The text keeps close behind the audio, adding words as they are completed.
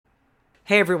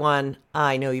Hey everyone,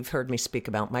 I know you've heard me speak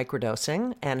about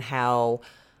microdosing and how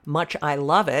much I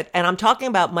love it. And I'm talking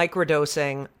about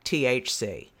microdosing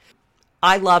THC.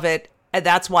 I love it. And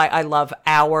that's why I love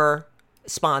our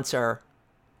sponsor,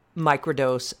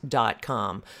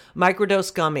 microdose.com.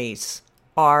 Microdose gummies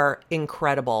are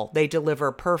incredible. They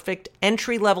deliver perfect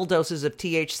entry-level doses of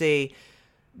THC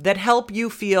that help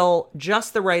you feel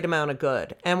just the right amount of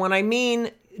good. And when I mean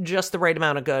just the right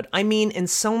amount of good, I mean in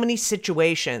so many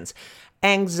situations: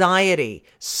 anxiety,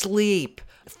 sleep,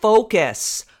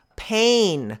 focus,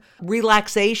 pain,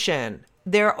 relaxation.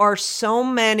 There are so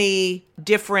many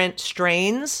different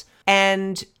strains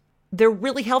and they're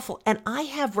really helpful. And I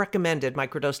have recommended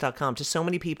microdose.com to so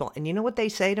many people. And you know what they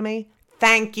say to me?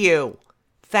 Thank you.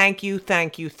 Thank you,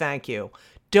 thank you, thank you.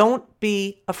 Don't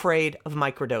be afraid of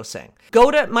microdosing. Go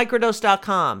to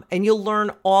microdose.com and you'll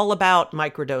learn all about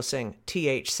microdosing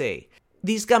THC.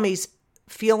 These gummies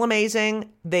feel amazing.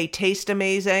 They taste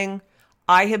amazing.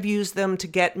 I have used them to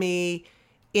get me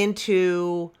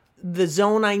into the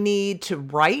zone I need to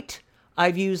write.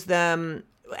 I've used them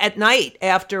at night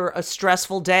after a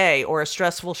stressful day or a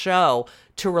stressful show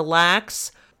to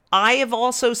relax. I have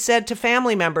also said to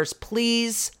family members,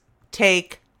 please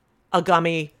take a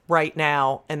gummy right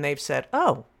now. And they've said,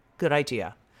 oh, good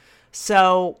idea.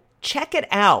 So check it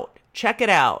out. Check it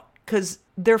out because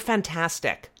they're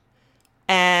fantastic.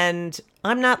 And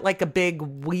I'm not like a big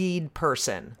weed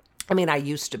person. I mean, I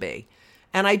used to be.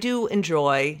 And I do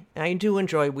enjoy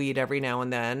weed every now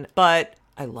and then, but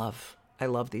I love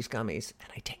these gummies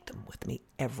and I take them with me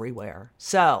everywhere.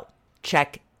 So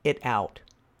check it out.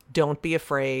 Don't be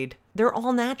afraid. They're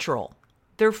all natural.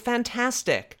 They're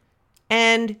fantastic.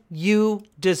 And you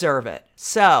deserve it.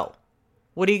 So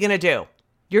what are you going to do?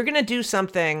 You're going to do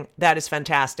something that is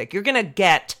fantastic. You're going to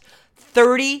get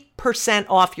 30%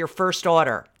 off your first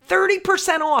order.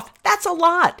 30% off. That's a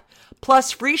lot.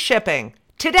 Plus free shipping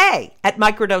today at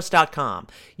microdose.com.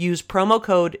 Use promo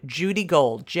code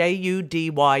JudyGold,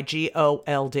 JUDYGOLD.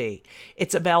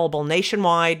 It's available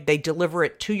nationwide. They deliver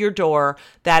it to your door.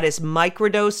 That is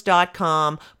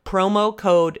microdose.com, promo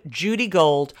code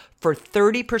JudyGold for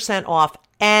 30% off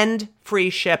and free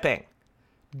shipping.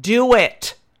 Do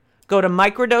it. Go to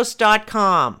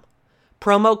microdose.com,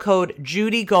 promo code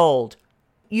JudyGold.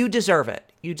 You deserve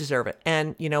it. You deserve it.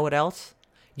 And you know what else?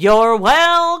 You're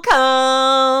welcome.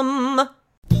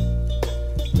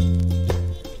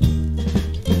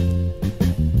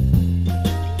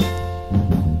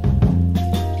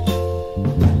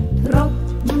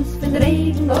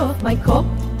 Regen auf mein Kopf.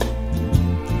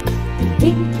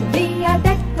 Ik via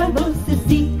dekkelbussen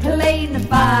zie kleine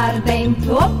paarden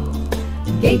top.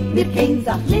 Geef mir geen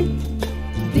zacht lid.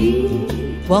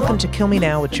 Welcome to Kill Me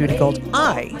Now with Judy Gold.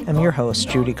 I am your host,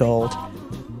 Judy Gold.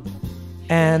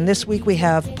 And this week we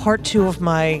have part 2 of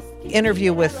my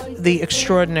interview with the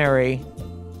extraordinary,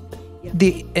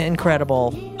 the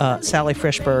incredible Sally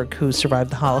Frishberg, who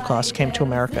survived the Holocaust, came to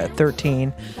America at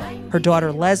 13. Her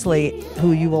daughter, Leslie,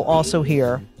 who you will also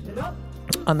hear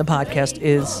on the podcast,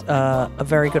 is a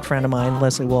very good friend of mine,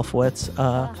 Leslie Wolfowitz.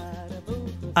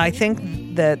 I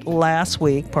think that last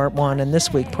week, part 1, and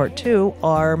this week, part 2,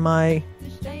 are my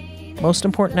most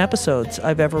important episodes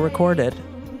I've ever recorded.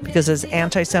 Because as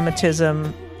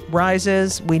anti-Semitism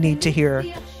rises, we need to hear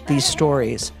these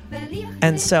stories.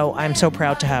 And so I'm so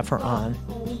proud to have her on.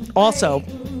 Also,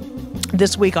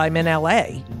 this week I'm in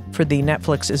LA for the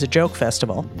Netflix Is a Joke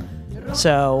Festival.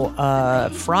 So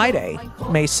Friday,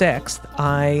 May 6th,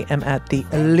 I am at the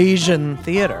Elysian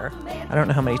Theater. I don't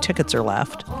know how many tickets are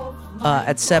left.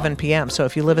 At 7 p.m. So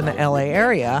if you live in the LA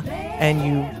area and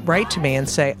you write to me and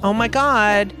say, oh my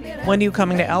God, when are you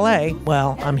coming to LA?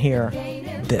 Well, I'm here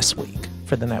this week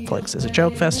for the Netflix Is a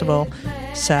Joke Festival.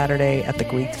 Saturday at the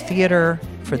Greek Theater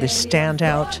for the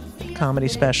Standout comedy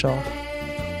special.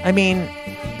 I mean,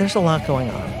 there's a lot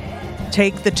going on.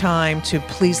 Take the time to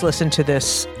please listen to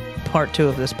this part 2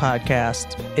 of this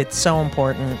podcast. It's so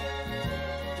important.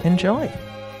 Enjoy.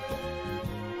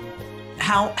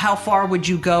 How far would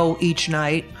you go each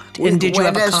night? And did you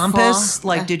have a compass?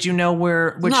 Far? Did you know which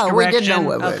direction? No, we didn't know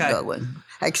where we were going.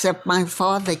 Except my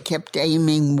father kept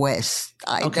aiming west.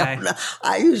 I don't know.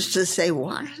 I used to say,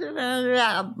 what did I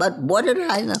know? But what did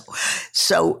I know?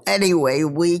 So anyway,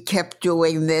 we kept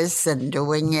doing this and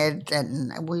doing it.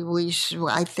 And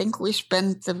I think we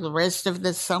spent the rest of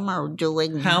the summer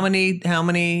doing. How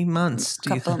many months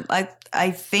do you think?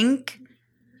 I think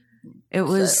it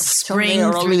was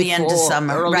spring through the end of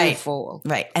summer. Right. Fall.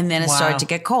 Right. And then it started to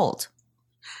get cold.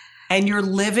 And you're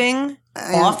living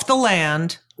off the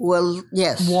land. Well,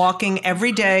 yes. Walking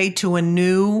every day to a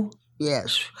new...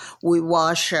 Yes. We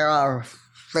wash our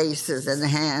faces and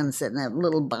hands in a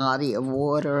little body of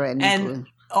water. And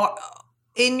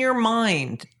in your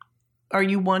mind, are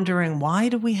you wondering, why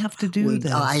do we have to do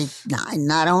this?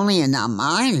 Not only in our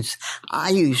minds, I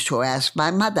used to ask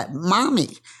my mother,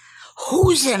 Mommy,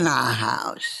 who's in our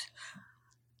house?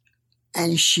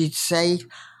 And she'd say,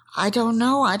 I don't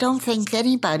know. I don't think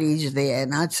anybody's there.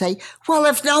 And I'd say, well,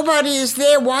 if nobody is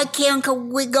there, why can't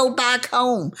we go back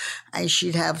home? And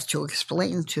she'd have to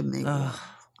explain to me.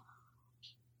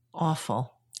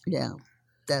 Awful. Yeah,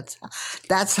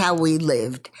 that's how we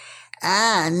lived.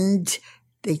 And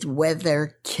the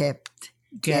weather kept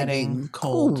getting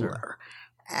colder.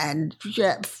 And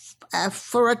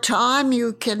for a time,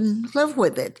 you can live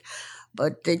with it,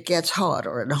 but it gets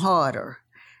harder and harder.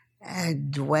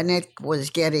 And when it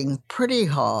was getting pretty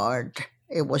hard,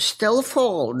 it was still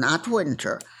fall, not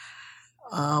winter.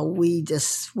 We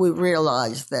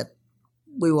realized that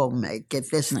we won't make it.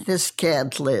 This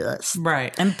can't last.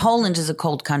 Right. And Poland is a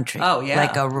cold country. Oh, yeah.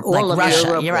 Like Russia.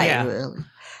 Europe, You're right. Yeah.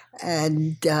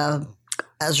 And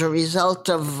as a result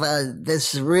of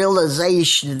this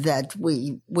realization that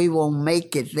we won't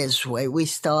make it this way, we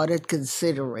started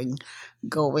considering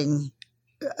going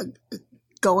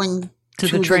to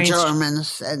the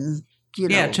Germans and, to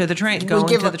the train,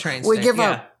 going to the train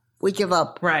station. We give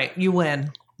up. Right. You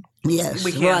win. Yes.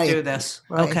 We can't do this.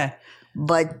 Right. Okay.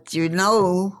 But you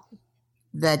know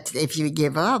that if you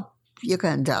give up, you're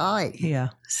going to die. Yeah.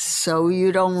 So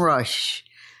you don't rush.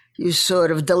 You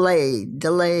sort of delay.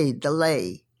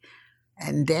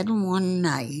 And then one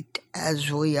night,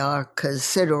 as we are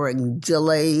considering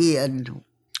delay, and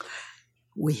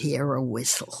we hear a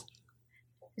whistle.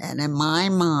 And in my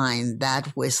mind, that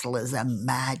whistle is a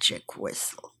magic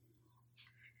whistle.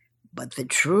 But the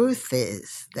truth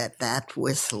is that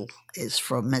whistle is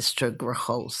from Mr.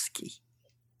 Grocholski,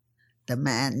 the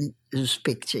man whose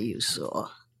picture you saw.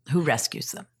 Who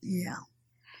rescues them. Yeah.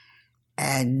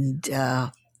 And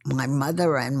my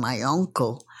mother and my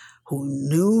uncle, who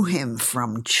knew him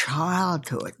from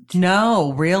childhood.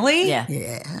 No, really? Yeah.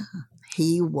 Yeah.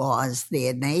 He was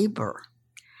their neighbor.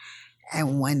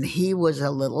 And when he was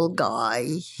a little guy,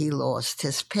 he lost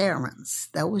his parents.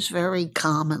 That was very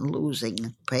common,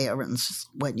 losing parents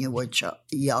when you were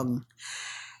young.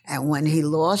 And when he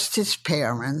lost his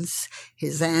parents,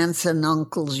 his aunts and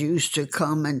uncles used to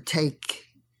come and take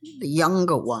the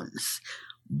younger ones.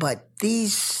 But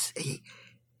Mr.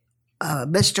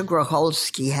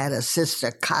 Grocholski had a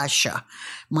sister, Kasha.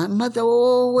 My mother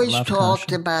always talked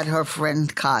Kasha. About her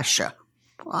friend Kasha.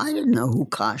 I didn't know who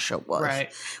Kasha was.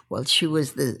 Right. Well, she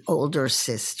was the older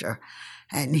sister.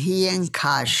 And he and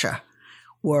Kasha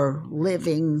were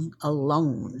living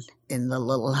alone in the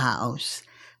little house.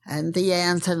 And the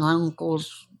aunts and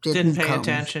uncles didn't pay come.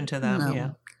 attention to them, No. yeah.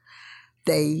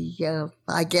 They,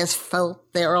 I guess,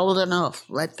 felt they're old enough.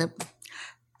 Let them.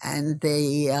 And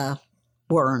they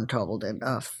weren't old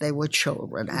enough. They were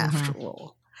children, after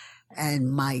all.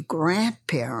 And my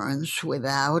grandparents,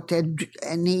 without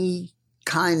any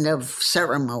kind of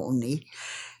ceremony,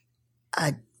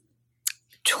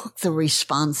 took the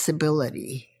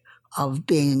responsibility of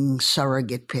being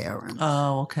surrogate parents.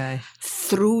 Oh, okay.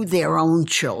 Through their own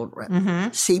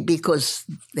children. See, because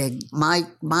my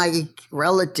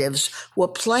relatives were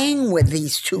playing with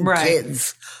these two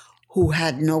kids who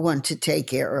had no one to take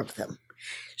care of them.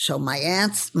 So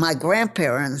my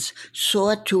grandparents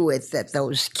saw to it that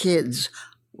those kids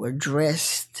were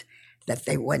dressed, that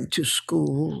they went to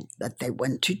school, that they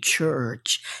went to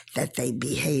church, that they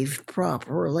behaved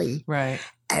properly. Right.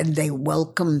 And they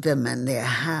welcomed them in their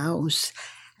house.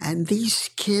 And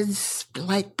these kids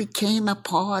became a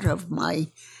part of my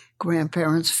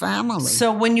grandparents' family.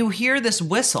 So when you hear this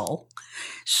whistle.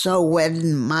 So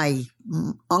when my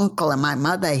uncle and my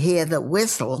mother hear the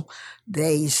whistle,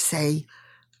 they say,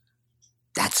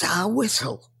 that's our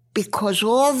whistle. Because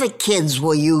all the kids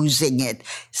were using it.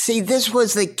 See, this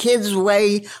was the kids'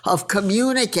 way of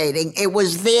communicating. It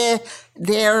was their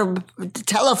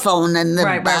telephone and the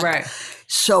Right.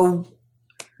 So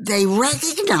they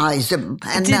recognized him.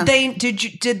 And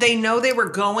did they know they were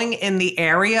going in the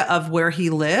area of where he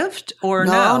lived, or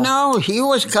no? No, he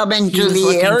was coming to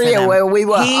the area where we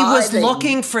were. He was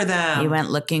looking for them. He went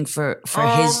looking for his.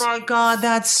 Oh my God,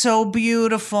 that's so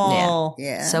beautiful.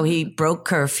 Yeah. So he broke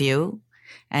curfew.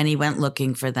 And he went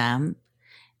looking for them.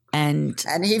 And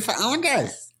he found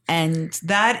us. And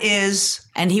that is...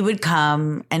 And he would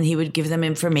come and he would give them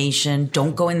information.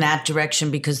 Don't go in that direction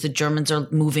because the Germans are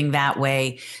moving that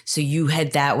way. So you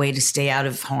head that way to stay out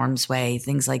of harm's way,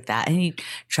 things like that. And he'd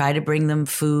try to bring them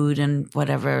food and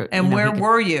whatever. And where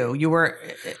were you? You were...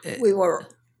 We were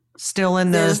still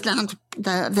in there's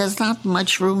not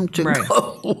much room to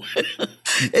go.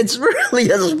 It's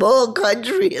really a small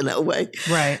country in a way.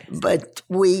 Right. But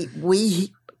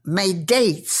we made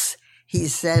dates. He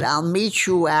said, I'll meet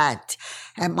you at.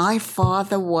 And my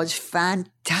father was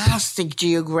fantastic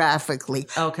geographically.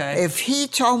 Okay. If he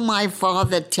told my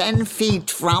father 10 feet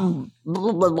from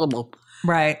blah, blah, blah, blah,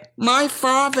 right. My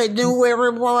father knew where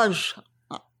it was.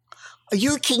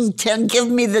 You can give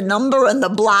me the number and the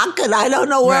block, and I don't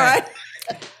know where right.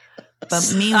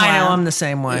 But meanwhile, I know I'm the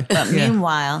same way. But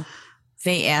meanwhile,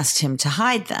 they asked him to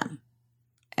hide them.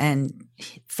 And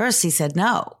first he said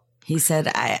no. He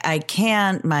said, I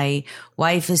can't. My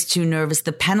wife is too nervous.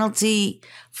 The penalty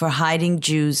for hiding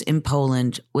Jews in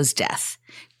Poland was death.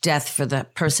 Death for the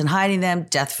person hiding them,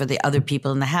 death for the other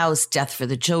people in the house, death for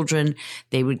the children.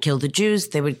 They would kill the Jews.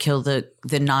 They would kill the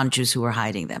non-Jews who were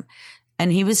hiding them.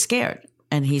 And he was scared.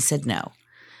 And he said no.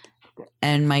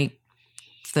 And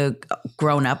the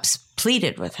grown-ups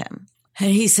pleaded with him.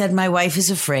 And he said, my wife is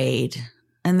afraid.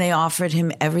 And they offered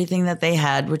him everything that they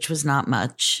had, which was not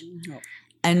much. No.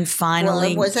 And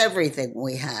finally... Well, it was everything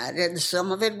we had, and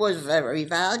some of it was very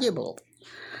valuable.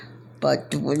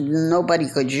 But nobody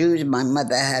could use. My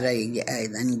mother had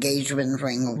an engagement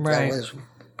ring that was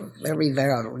very,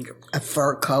 very... a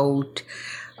fur coat,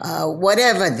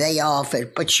 whatever they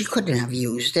offered. But she couldn't have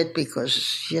used it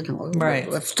because, we've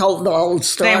told the whole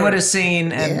story. They would have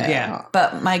seen, and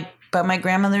But my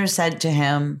grandmother said to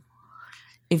him,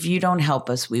 if you don't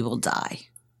help us, we will die.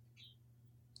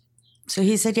 So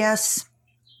he said yes.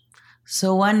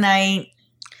 So one night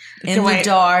in the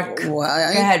dark, go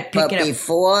ahead, pick it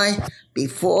up.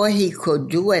 Before he could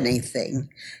do anything,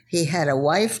 he had a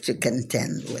wife to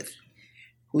contend with.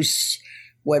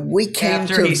 When we came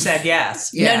after he said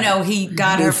yes. Yeah. No, he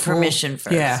got her permission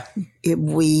first. Yeah.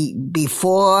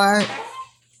 Before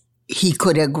he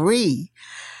could agree,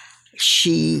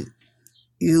 she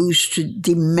used to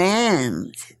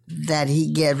demand that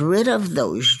he get rid of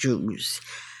those Jews,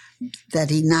 that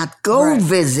he not go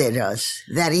visit us,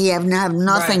 that he have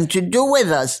nothing to do with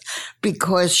us,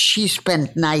 because she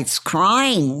spent nights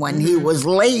crying when he was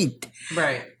late.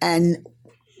 Right. And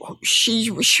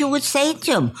she would say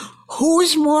to him,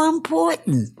 who's more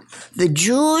important, the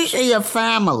Jews or your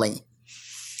family?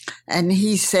 And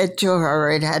he said to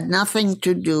her, it had nothing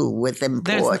to do with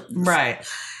importance. Right.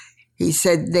 He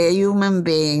said, they're human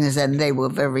beings and they were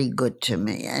very good to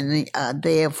me, and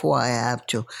therefore I have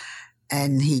to.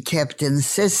 And he kept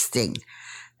insisting.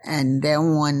 And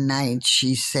then one night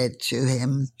she said to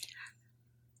him,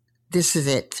 this is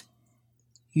it.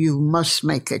 You must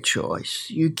make a choice.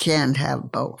 You can't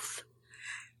have both.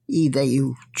 Either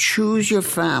you choose your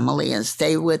family and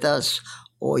stay with us,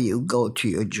 or you go to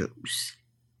your Jews.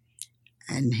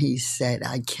 And he said,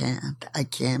 I can't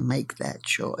make that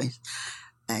choice.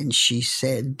 And she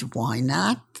said, why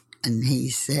not? And he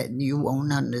said, you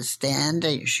won't understand.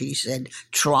 And she said,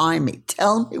 try me.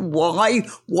 Tell me why.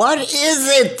 What is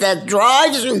it that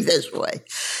drives you this way?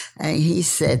 And he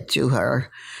said to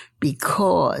her,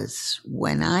 because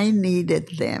when I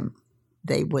needed them,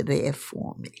 they were there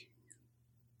for me.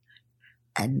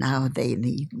 And now they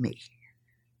need me.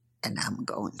 And I'm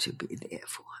going to be there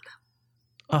for them.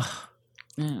 Oh.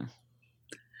 Mm.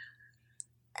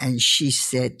 And she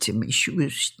said to me, she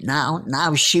was now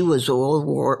she was all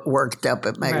worked up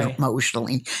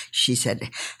emotionally. She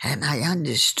said, and I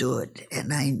understood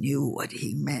and I knew what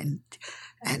he meant.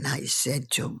 And I said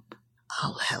to him,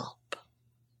 I'll help.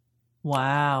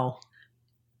 Wow.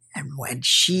 And when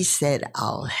she said,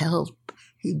 I'll help,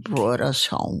 he brought us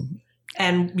home.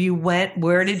 And you went,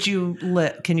 where did you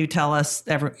live? Can you tell us,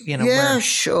 Yeah, where?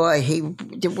 sure.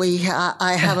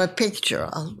 I have a picture.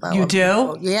 You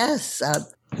do? Yes.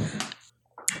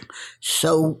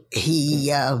 So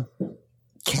he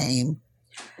came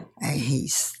and he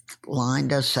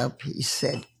lined us up. He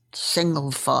said,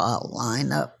 single file,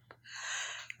 line up.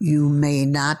 You may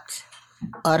not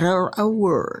utter a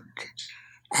word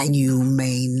and you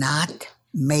may not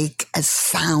make a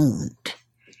sound.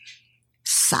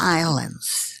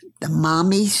 Silence. The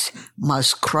mommies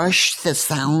must crush the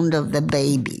sound of the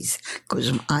babies,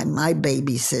 because my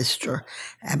baby sister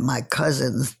and my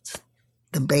cousins,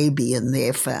 the baby in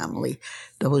their family,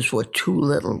 those were too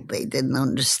little. They didn't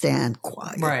understand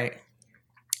quiet. Right.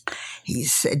 He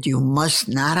said, you must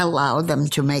not allow them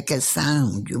to make a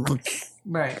sound.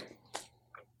 Right.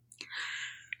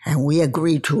 And we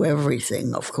agreed to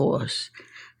everything, of course.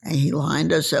 And he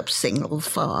lined us up single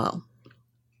file.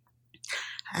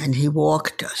 And he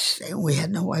walked us, and we had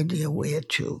no idea where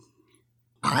to.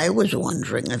 I was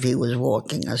wondering if he was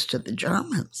walking us to the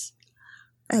Germans.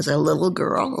 As a little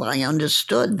girl, I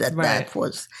understood that that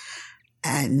was.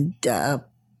 And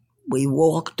we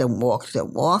walked and walked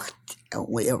and walked, and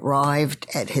we arrived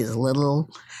at his little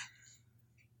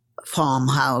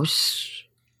farmhouse,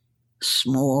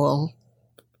 small,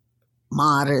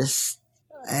 modest,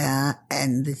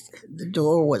 and the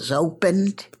door was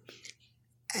opened,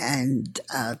 and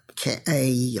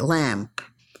a lamp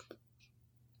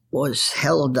was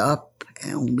held up,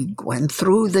 and we went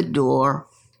through the door,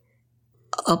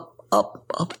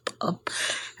 up,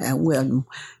 and when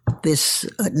this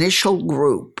initial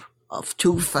group of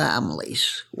 2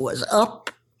 families was up,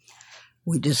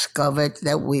 we discovered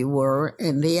that we were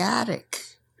in the attic.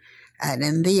 And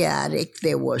in the attic,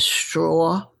 there was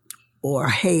straw or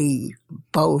hay,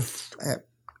 both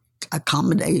a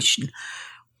combination,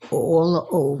 all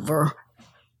over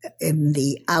in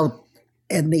the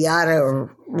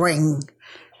outer ring.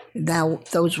 Now,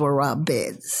 those were our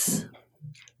beds.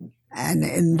 And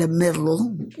in the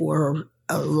middle were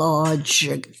large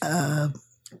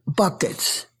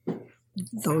buckets.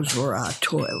 Those were our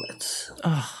toilets.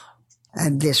 Oh.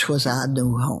 And this was our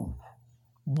new home.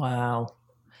 Wow.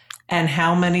 And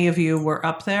how many of you were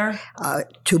up there?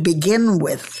 To begin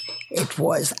with, it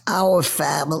was our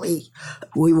family.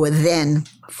 We were then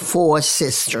 4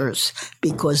 sisters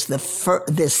because the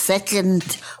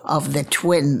second of the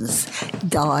twins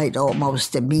died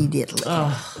almost immediately.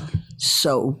 Oh.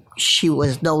 So she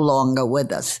was no longer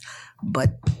with us,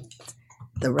 but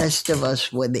the rest of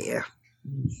us were there.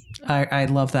 I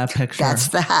love that picture. That's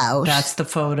the house. That's the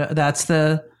photo. That's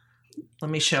the... Let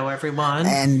me show everyone.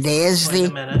 And there's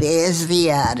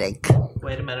the attic.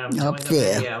 Wait a minute, I'm up doing a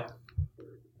there. video.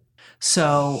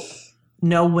 So,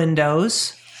 no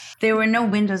windows. There were no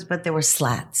windows, but there were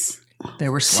slats.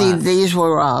 There were See, slats. these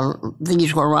were our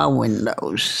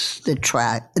windows.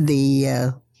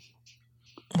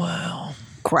 Wow.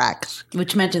 Cracks.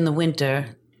 Which meant in the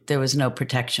winter, there was no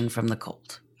protection from the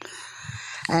cold.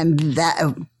 And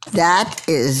that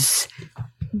is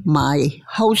my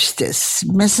hostess,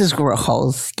 Mrs.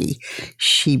 Grocholski.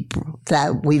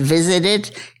 We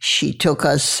visited. She took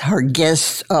her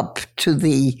guests up to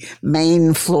the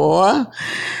main floor,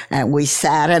 and we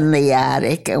sat in the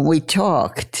attic and we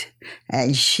talked.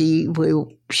 And she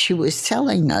was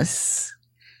telling us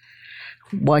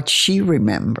what she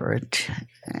remembered,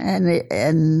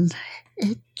 and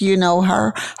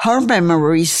her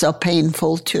memories are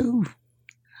painful too.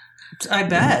 I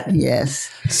bet. Yes.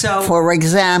 So, for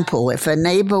example, if a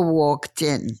neighbor walked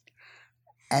in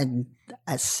and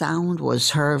a sound was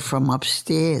heard from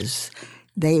upstairs,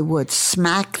 they would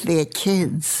smack their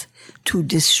kids to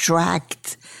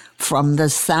distract from the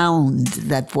sound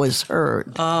that was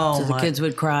heard. oh, So the kids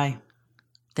would cry.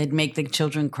 They'd make the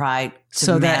children cry to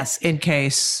so mask. that in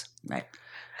case. Right.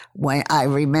 When I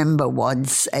remember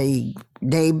once a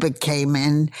neighbor came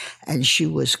in and she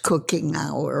was cooking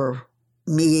our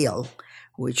meal,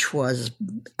 which was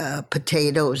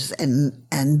potatoes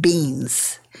and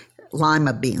beans,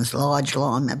 lima beans, large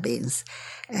lima beans.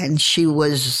 And it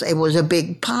was a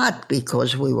big pot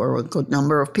because we were a good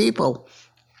number of people.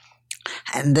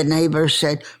 And the neighbor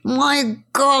said, "My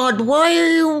God, why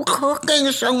are you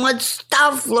cooking so much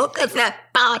stuff? Look at that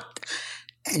pot."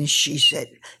 And she said,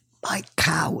 "My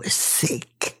cow is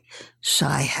sick, so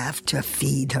I have to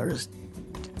feed her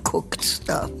cooked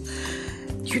stuff."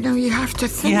 You have to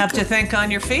think. You have to think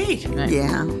on your feet.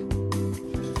 Yeah.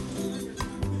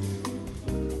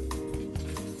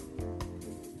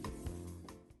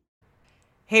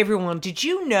 Hey everyone, did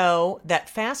you know that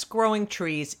Fast Growing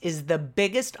Trees is the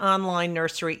biggest online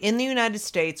nursery in the United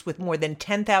States with more than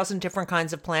 10,000 different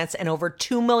kinds of plants and over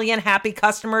 2 million happy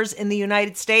customers in the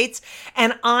United States?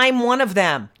 And I'm one of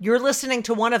them. You're listening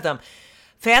to one of them.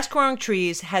 Fast Growing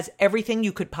Trees has everything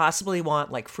you could possibly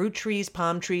want, like fruit trees,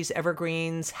 palm trees,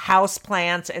 evergreens, house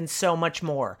plants, and so much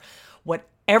more.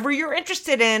 Whatever you're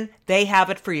interested in, they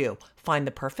have it for you. Find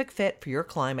the perfect fit for your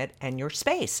climate and your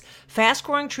space. Fast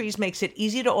Growing Trees makes it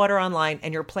easy to order online,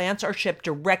 and your plants are shipped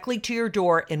directly to your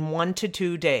door in 1 to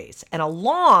 2 days. And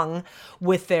along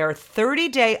with their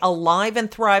 30-day Alive and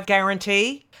Thrive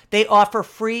guarantee, they offer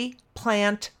free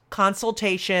plant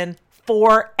consultation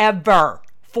forever.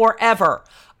 Forever.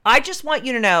 I just want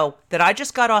you to know that I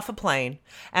just got off a plane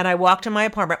and I walked in my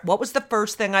apartment. What was the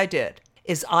first thing I did?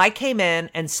 Is I came in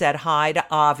and said hi to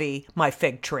Avi, my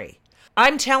fig tree.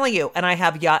 I'm telling you, and I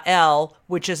have Yael,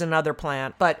 which is another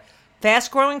plant, but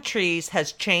Fast Growing Trees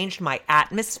has changed my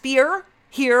atmosphere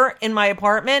here in my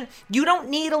apartment. You don't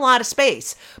need a lot of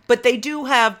space, but they do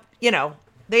have,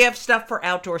 they have stuff for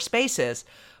outdoor spaces.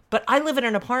 But I live in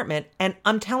an apartment, and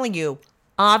I'm telling you,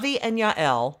 Avi and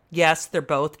Yael, yes, they're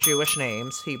both Jewish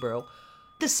names, Hebrew.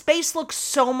 the space looks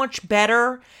so much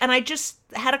better. And I just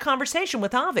had a conversation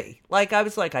with Avi. Like, I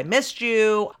was like, I missed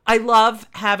you. I love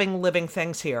having living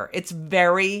things here. It's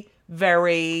very,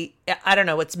 I don't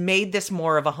know, it's made this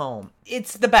more of a home.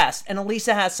 It's the best. And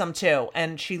Elisa has some too.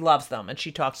 And she loves them. And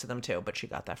she talks to them too. But she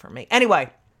got that from me. Anyway,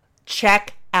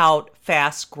 check out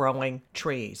Fast Growing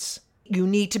Trees. You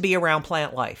need to be around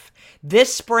plant life.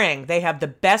 This spring, they have the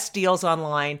best deals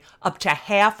online, up to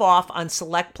half off on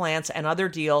select plants and other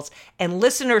deals. And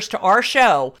listeners to our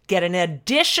show get an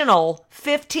additional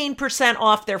 15%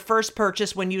 off their first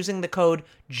purchase when using the code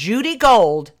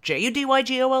JudyGold,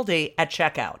 JUDYGOLD, at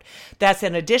checkout. That's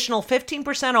an additional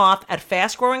 15% off at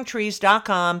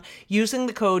fastgrowingtrees.com using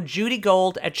the code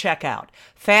JudyGold at checkout.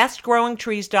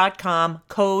 Fastgrowingtrees.com,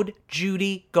 code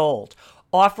JudyGold.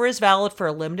 Offer is valid for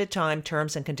a limited time.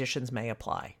 Terms and conditions may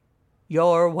apply.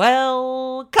 You're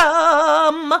welcome.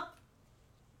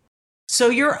 So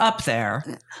you're up there.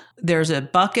 There's a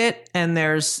bucket and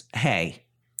there's hay.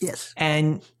 Yes.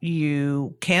 And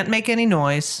you can't make any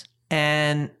noise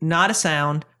and not a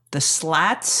sound. The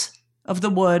slats of the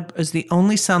wood is the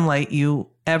only sunlight you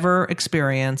ever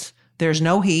experience. There's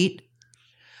no heat.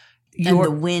 And the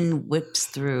wind whips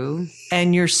through.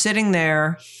 And you're sitting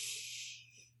there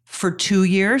for 2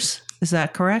 years. Is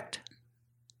that correct?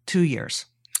 2 years.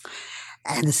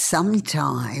 And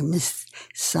sometimes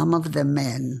some of the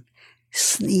men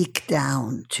sneak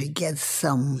down to get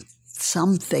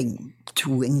something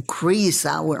to increase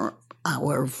our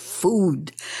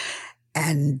food.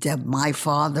 And my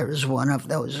father is one of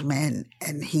those men,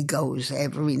 and he goes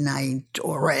every night,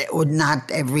 or not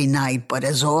every night, but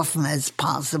as often as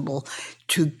possible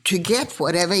to get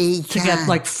whatever he can. To get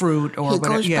like fruit or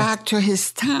whatever. He goes back to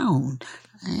his town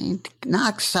and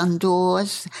knocks on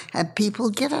doors, and people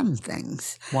give him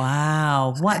things.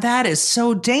 Wow. That is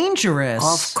so dangerous.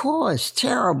 Of course,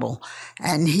 terrible.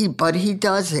 But he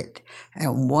does it.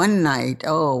 And one night,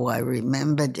 I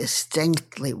remember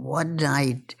distinctly, one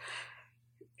night,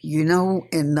 in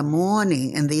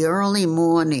the early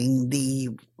morning,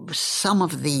 some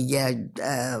of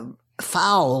the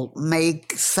fowl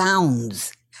make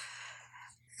sounds,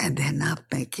 and they're not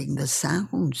making the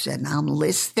sounds. And I'm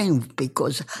listening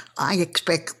because I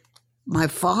expect my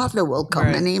father will come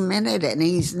any minute, and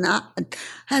he's not.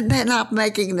 And they're not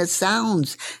making the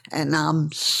sounds. And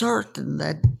I'm certain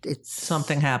that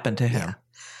something happened to him. Yeah.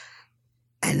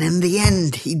 And in the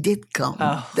end, he did come.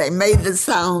 Oh. They made the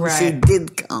sounds. Right. He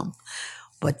did come.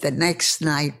 But the next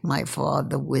night, my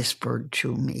father whispered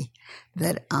to me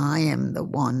that I am the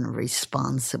one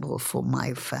responsible for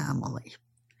my family,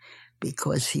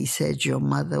 because he said, your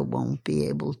mother won't be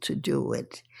able to do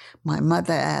it. My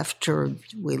mother, after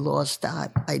we lost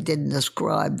I didn't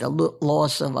describe the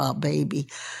loss of our baby,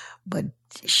 but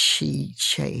she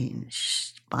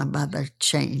changed. My mother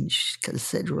changed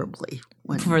considerably.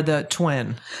 For the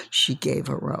twin. She gave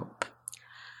her up.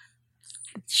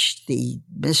 It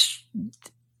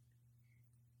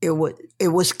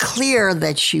was clear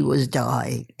that she was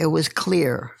dying. It was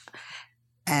clear.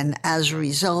 And as a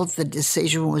result, the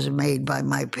decision was made by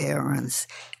my parents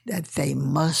that they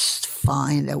must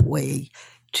find a way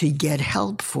to get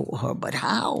help for her. But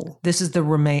how? This is the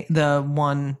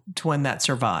one twin that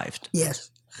survived. Yes.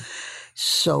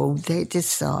 So they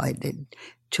decided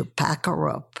to pack her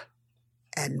up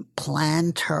and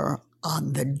plant her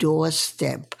on the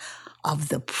doorstep of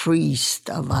the priest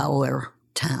of our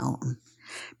town,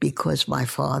 because my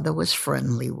father was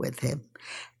friendly with him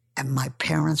and my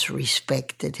parents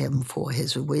respected him for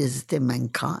his wisdom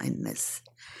and kindness.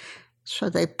 So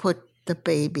they put the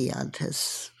baby on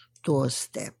his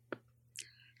doorstep,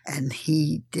 and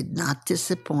he did not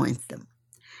disappoint them.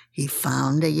 He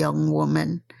found a young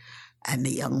woman, and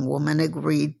the young woman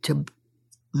agreed to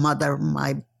mother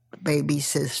my baby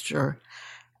sister,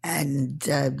 and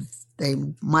they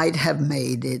might have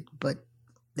made it, but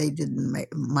they didn't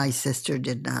make. My sister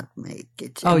did not make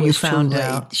it. Oh, you found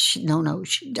out? She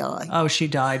died. Oh, she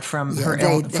died from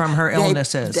her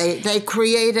illnesses. They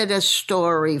created a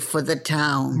story for the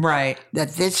town, right?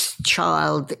 That this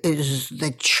child is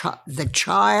the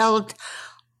child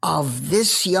of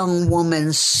this young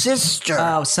woman's sister.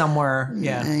 Oh, somewhere,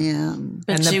 yeah.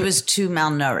 But she was too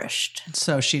malnourished,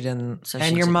 so she didn't. So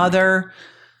your mother.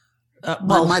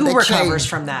 Who recovers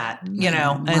from that,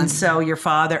 so your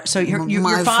father,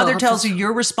 your father tells you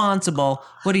you're responsible.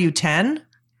 What are you, 10?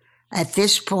 At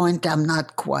this point, I'm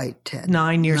not quite 10.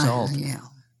 9 years old.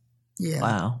 Yeah.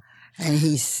 Wow. And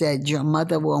he said, your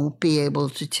mother won't be able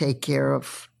to take care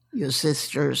of your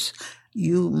sisters.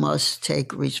 You must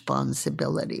take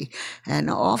responsibility. And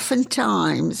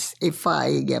oftentimes, if I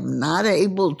am not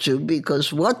able to,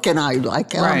 because what can I do? I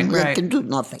can do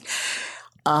nothing.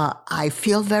 I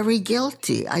feel very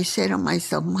guilty. I say to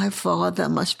myself, my father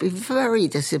must be very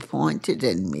disappointed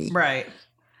in me. Right.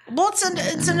 Well,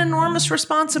 it's an enormous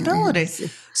responsibility.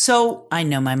 So I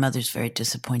know my mother's very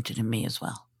disappointed in me as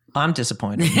well. I'm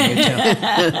disappointed in you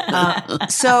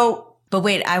too. But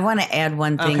wait, I want to add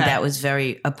one thing that was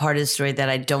a part of the story that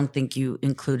I don't think you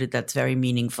included that's very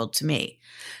meaningful to me.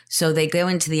 So they go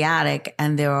into the attic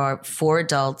and there are 4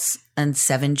 adults and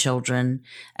 7 children,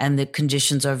 and the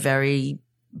conditions are very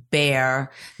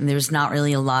bare, and there's not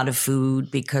really a lot of food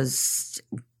because,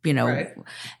 right.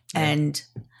 And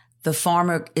the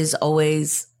farmer is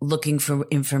always looking for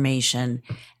information.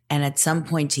 And at some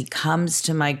point he comes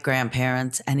to my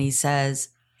grandparents and he says,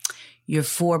 your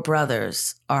 4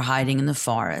 brothers are hiding in the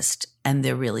forest and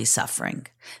they're really suffering.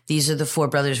 These are the 4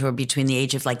 brothers who are between the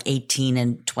age of like 18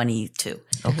 and 22.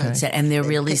 Okay. So, and they're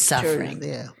really suffering.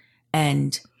 Yeah.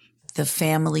 And the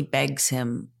family begs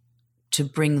him to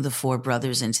bring the 4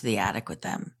 brothers into the attic with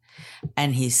them.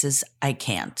 And he says, I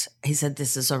can't. He said,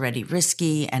 this is already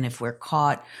risky. And if we're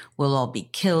caught, we'll all be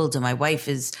killed. And my wife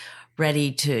is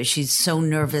ready to, she's so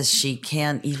nervous. She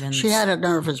can't even. She had a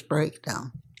nervous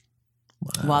breakdown.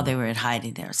 Wow. While they were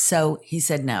hiding there. So he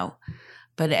said no.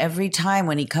 But every time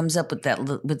when he comes up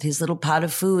with his little pot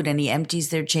of food and he empties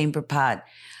their chamber pot,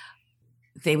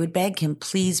 they would beg him,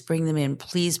 please bring them in.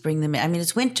 Please bring them in. I mean,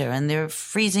 it's winter and they're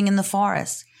freezing in the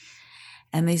forest.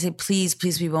 And they say, please,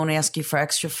 please, we won't ask you for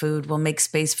extra food. We'll make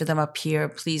space for them up here.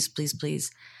 Please, please, please.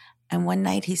 And one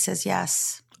night he says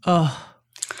yes. Oh.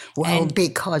 Well,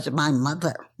 because my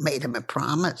mother made him a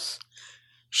promise.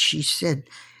 She said,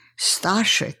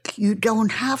 Stashik, you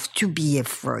don't have to be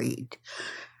afraid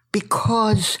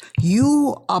because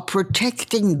you are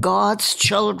protecting God's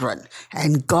children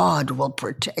and God will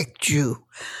protect you.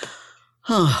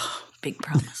 Big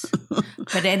promise.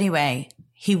 But anyway,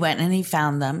 he went and he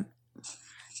found them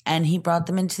and he brought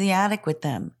them into the attic with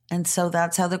them. And so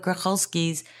that's how the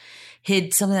Gracholskis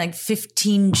hid something like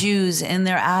 15 Jews in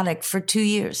their attic for 2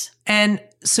 years. And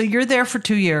so you're there for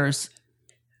 2 years.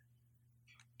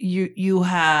 You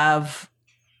have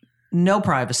no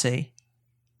privacy.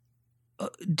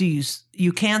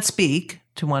 You can't speak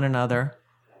to one another.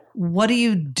 What do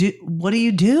you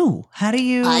do? How do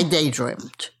you? I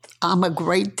daydreamed. I'm a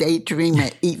great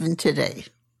daydreamer even today.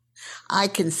 I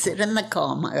can sit in the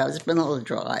car, my husband will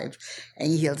drive,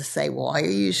 and he'll say, why are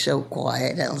you so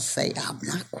quiet? I'll say, I'm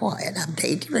not quiet, I'm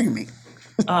daydreaming.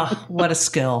 Oh, what a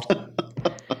skill.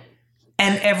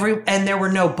 And there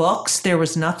were no books? There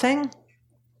was nothing?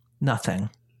 Nothing.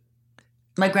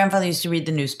 My grandfather used to read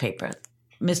the newspaper.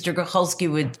 Mr.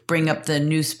 Gracholski would bring up the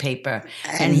newspaper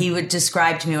and he would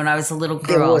describe to me when I was a little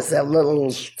girl. There was a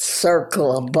little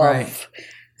circle above, right.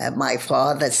 And my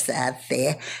father sat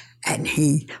there and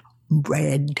he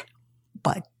read,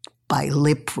 but by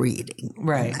lip reading.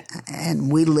 Right.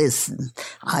 And we listened.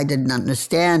 I didn't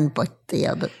understand, but the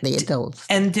adults.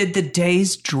 And did the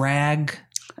days drag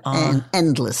on?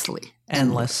 Endlessly.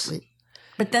 Endlessly.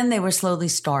 But then they were slowly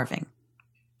starving.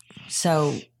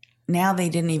 So now they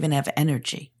didn't even have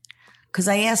energy. Because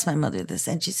I asked my mother this,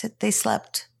 and she said, they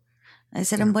slept. I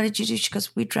said, and what did you do? She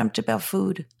goes, we dreamt about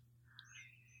food.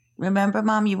 Remember,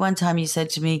 Mom, one time you said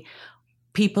to me,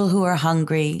 people who are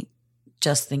hungry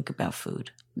just think about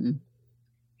food.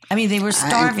 I mean, they were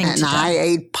starving to death. And I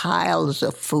ate piles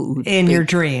of food. In your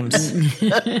dreams.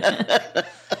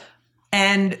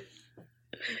 And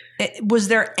was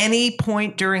there any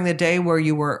point during the day where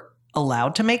you were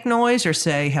allowed to make noise or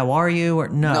say, how are you? Or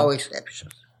no? No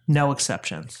exceptions. No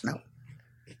exceptions.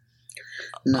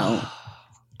 No.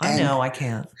 I know, I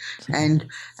can't.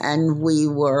 And we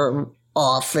were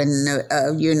often,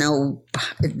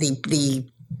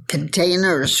 the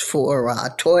containers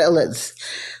for toilets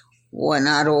were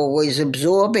not always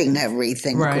absorbing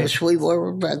everything. Right. Because we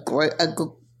were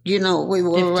we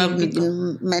were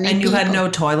many And you people. had no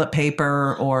toilet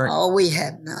paper or? Oh, we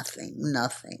had nothing.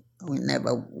 We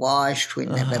never washed. We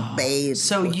never bathed.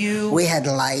 So we had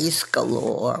lice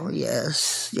galore.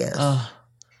 Yes.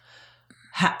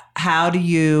 How do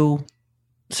you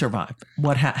survive?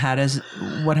 What happens?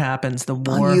 The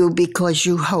war? Because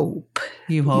you hope.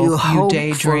 You hope. You hope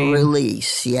daydream. For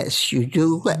release. Yes, you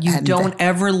do. You don't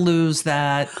ever lose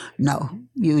that. No,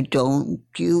 you don't.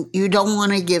 You don't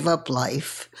want to give up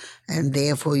life, and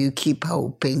therefore you keep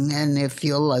hoping. And if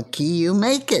you're lucky, you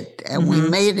make it. And we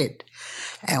made it.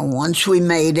 And once we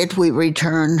made it, we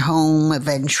returned home.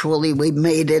 Eventually, we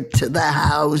made it to the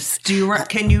house.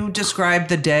 Can you describe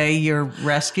the day you're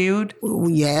rescued?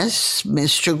 Yes,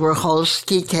 Mr.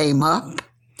 Gracholski came up,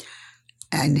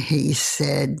 and he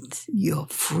said, "You're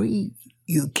free.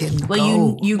 you can go.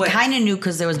 Well, you kind of knew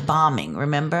because there was bombing,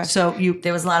 remember? So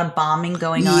there was a lot of bombing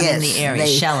going on in the area,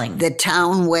 shelling. The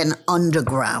town went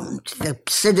underground. The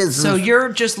citizens. So you're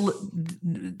just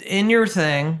in your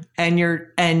thing, and you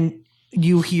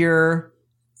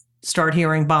start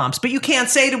hearing bombs, but you can't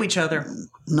say to each other.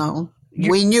 No.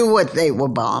 We knew what they were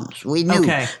bombs. We knew.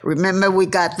 Okay. Remember, we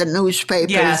got the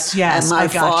newspapers. Yes. And my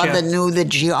father knew the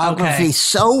geography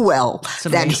so well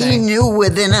that he knew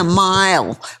within a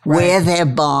mile where they're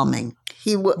bombing.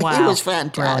 He was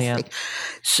fantastic. Brilliant.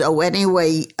 So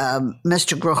anyway,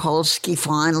 Mr. Grocholski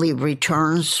finally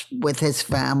returns with his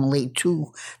family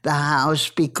to the house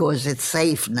because it's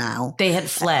safe now. They had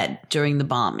fled during the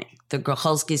bombing. The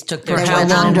Grocholskis took their children.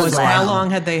 How long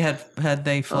had they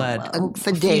fled?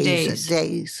 For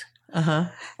days. Uh-huh.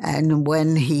 And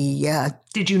when he...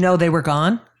 did you know they were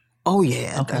gone? Oh,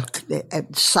 yeah. Okay.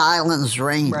 Silence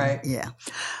reigned. Right. Yeah.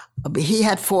 But he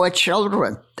had 4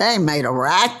 children. They made a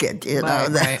racket, you know.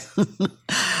 Right.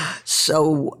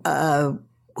 So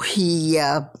he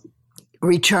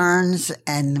returns,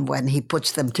 and when he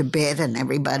puts them to bed and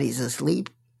everybody's asleep,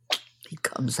 he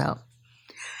comes out.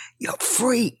 You're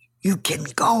free. You can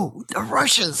go. The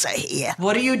Russians are here.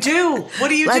 What do you do?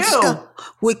 Let's go.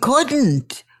 We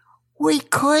couldn't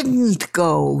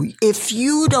go. If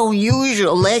you don't use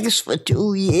your legs for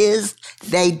 2 years,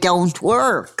 they don't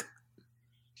work.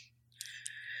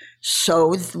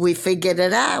 So we figured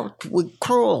it out. We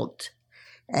crawled.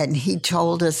 And he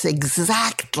told us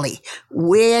exactly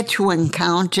where to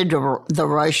encounter the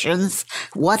Russians,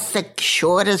 what the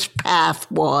shortest path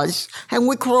was, and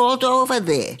we crawled over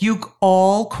there. You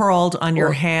all crawled on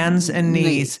your hands and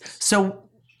knees. So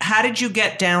how did you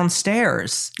get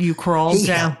downstairs? You crawled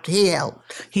down. He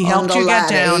helped. He helped you get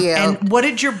down. And what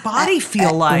did your body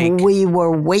feel like? We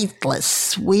were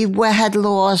weightless. We had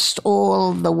lost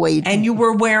all the weight. And you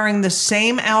were wearing the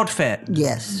same outfit.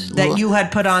 Yes. That you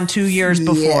had put on 2 years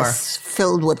before. Yes,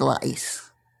 filled with lice.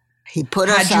 He put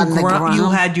us on the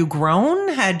ground. Had you grown?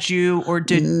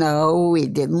 No, we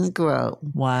didn't grow.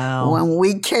 Wow. When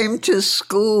we came to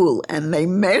school and they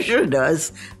measured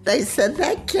us, they said,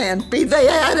 that can't be. They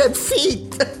added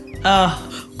feet.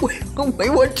 We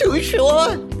were too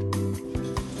short.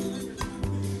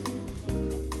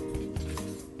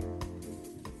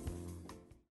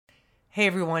 Hey,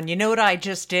 everyone. You know what I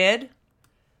just did?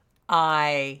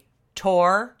 I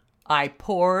tore, I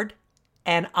poured,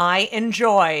 and I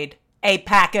enjoyed a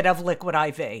packet of Liquid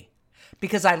IV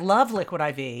because I love Liquid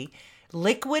IV.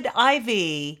 Liquid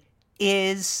IV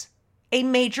is a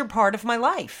major part of my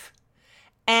life.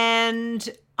 And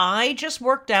I just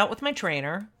worked out with my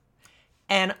trainer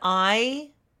and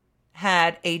I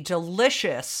had a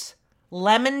delicious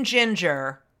lemon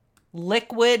ginger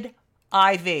Liquid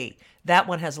IV. That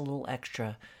one has a little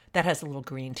extra. That has a little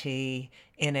green tea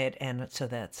in it, and so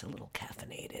that's a little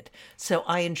caffeinated. So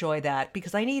I enjoy that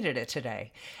because I needed it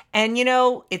today. And, you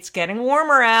know, it's getting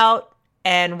warmer out,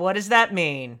 and what does that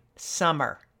mean?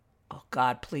 Summer. Oh,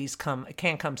 God, please come. It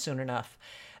can't come soon enough.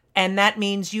 And that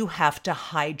means you have to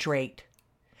hydrate.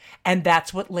 And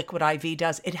that's what Liquid IV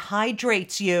does. It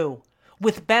hydrates you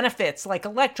with benefits like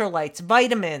electrolytes,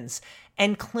 vitamins,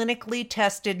 and clinically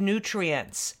tested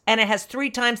nutrients. And it has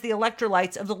 3 times the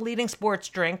electrolytes of the leading sports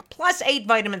drink, plus 8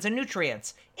 vitamins and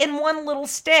nutrients in one little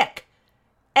stick.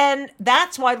 And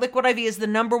that's why Liquid IV is the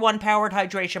 #1 powered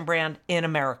hydration brand in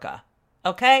America.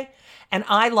 Okay? And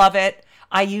I love it.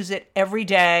 I use it every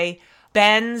day.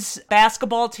 Ben's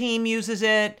basketball team uses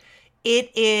it.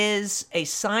 It is a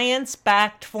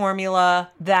science-backed formula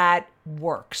that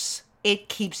works. It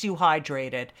keeps you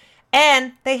hydrated.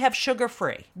 And they have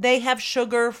sugar-free. They have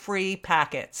sugar-free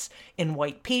packets in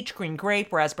white peach, green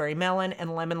grape, raspberry melon,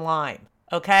 and lemon lime.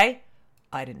 Okay?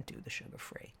 I didn't do the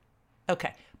sugar-free.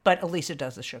 Okay. But Elisa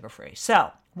does the sugar-free.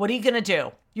 So what are you going to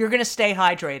do? You're going to stay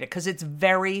hydrated because it's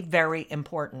very, very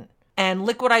important. And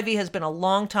Liquid IV has been a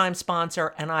long-time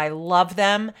sponsor, and I love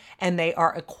them. And they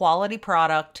are a quality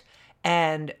product.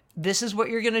 And this is what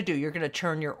you're going to do. You're going to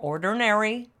turn your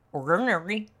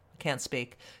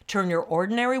turn your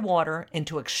ordinary water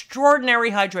into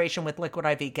extraordinary hydration with Liquid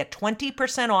IV. Get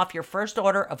 20% off your first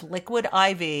order of Liquid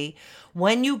IV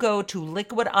when you go to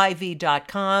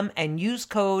liquidiv.com and use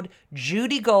code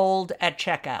JudyGold at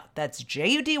checkout. That's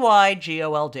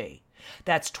JUDYGOLD.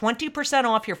 That's 20%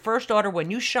 off your first order when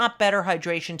you shop Better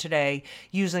Hydration today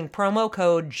using promo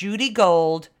code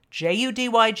JudyGold,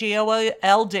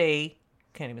 JUDYGOLD,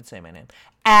 can't even say my name,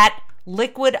 at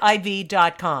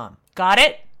liquidiv.com. Got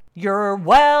it? You're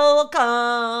welcome.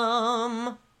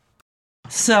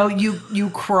 So you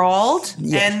crawled,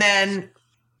 yes. And then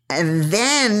And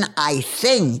then I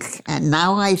think, and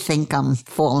now I think I'm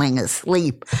falling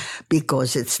asleep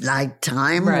because it's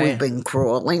nighttime. Right. We've been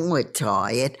crawling. We're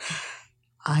tired.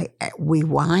 We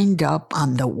wind up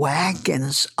on the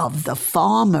wagons of the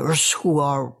farmers who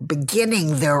are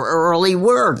beginning their early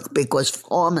work because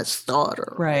farmers start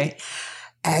early. Right.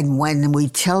 And when we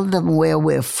tell them where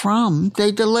we're from,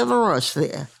 they deliver us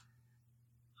there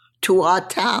to our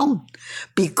town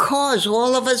because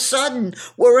all of a sudden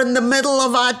we're in the middle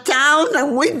of our town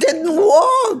and we didn't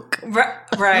walk.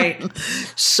 Right.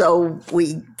 So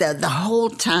the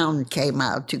whole town came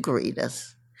out to greet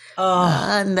us.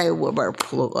 And they were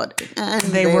applauding. And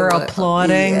They were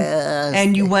applauding? Yes.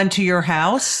 And you went to your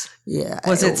house? Yeah.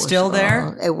 Was it still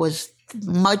there? It was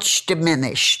much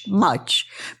diminished,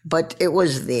 but it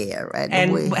was there.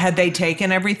 And had they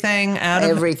taken everything out of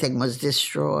it? Everything was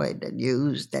destroyed and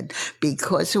used. And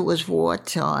because it was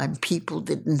wartime, people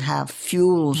didn't have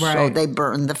fuel, so they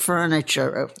burned the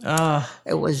furniture.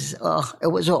 It was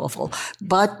awful.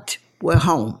 But we're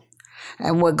home.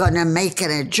 And we're going to make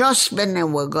an adjustment,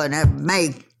 and we're going to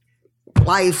make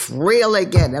life real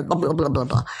again, and blah, blah, blah, blah,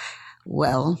 blah.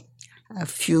 Well, a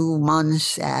few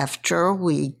months after,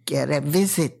 we get a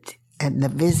visit, and the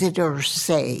visitors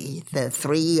say, the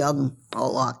 3 young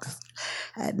Polacks,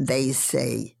 and they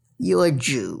say, "You're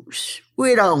Jews.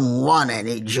 We don't want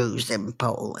any Jews in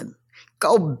Poland.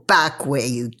 Go back where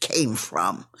you came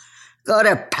from. Go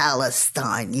to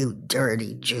Palestine, you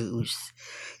dirty Jews.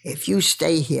 If you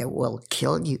stay here, we'll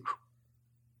kill you."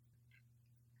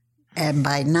 And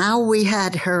by now we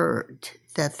had heard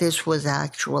that this was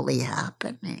actually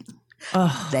happening.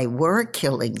 They were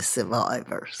killing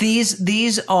survivors.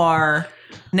 These are,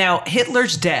 now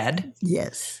Hitler's dead.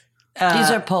 Yes.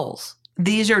 These are Poles.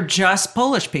 These are just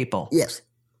Polish people. Yes.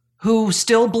 Who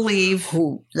still believe.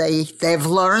 They've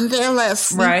learned their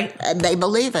lesson. Right. And they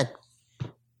believe it.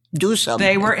 Do something.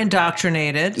 They were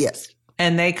indoctrinated. Yes.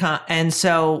 And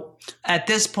so at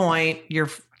this point, your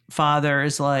father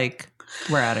is like,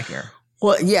 "We're out of here."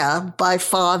 Well, yeah, my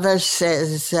father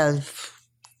says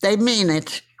they mean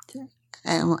it.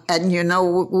 And you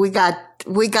know, we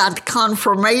got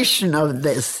confirmation of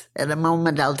this. In a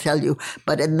moment, I'll tell you.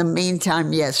 But in the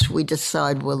meantime, yes, we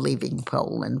decide we're leaving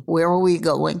Poland. Where are we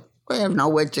going? We have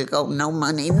nowhere to go, no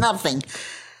money, nothing.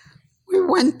 We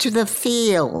went to the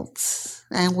fields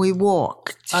and we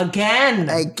walked. Again.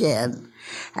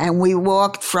 And we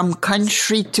walked from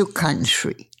country to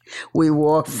country. We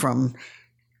walked from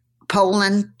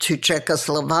Poland to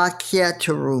Czechoslovakia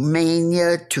to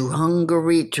Romania to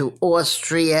Hungary to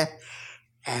Austria.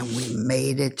 And we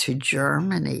made it to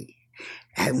Germany.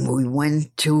 And we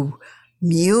went to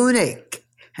Munich.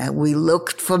 And we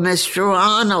looked for Mr.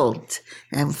 Arnold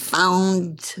and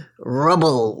found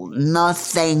rubble,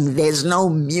 nothing. There's no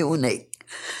Munich.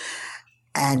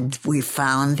 And we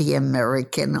found the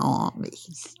American Army.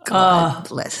 God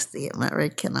bless the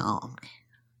American Army.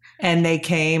 And they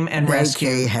came and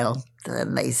rescued. They helped.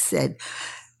 And they said,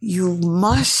 "You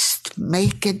must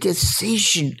make a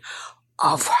decision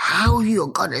of how you're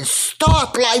going to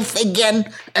start life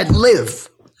again and live."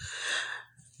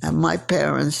 And my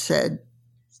parents said,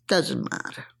 "Doesn't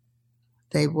matter."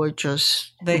 They were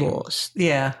just lost.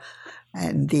 Yeah.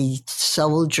 And the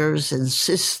soldiers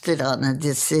insisted on a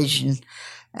decision,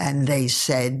 and they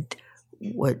said,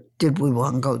 did we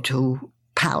want to go to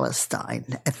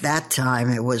Palestine? At that time,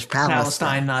 it was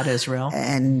Palestine, not Israel.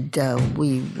 And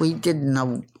we didn't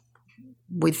know.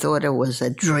 We thought it was a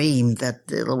dream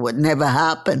that it would never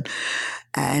happen.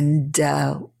 And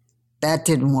that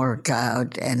didn't work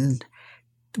out. And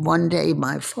one day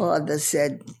my father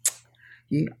said,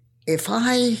 "If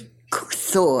I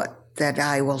thought that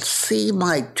I will see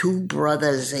my 2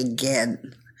 brothers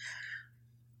again,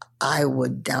 I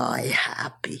would die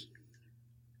happy."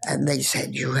 And they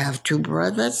said, "You have 2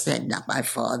 brothers?" And my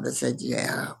father said,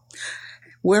 "Yeah."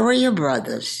 "Where are your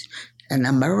brothers?" "In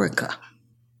America."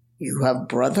 "You have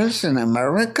brothers in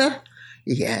America?"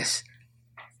 "Yes."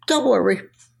 "Don't worry.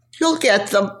 You'll get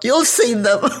them. You'll see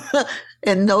them."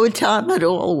 In no time at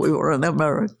all, we were in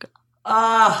America.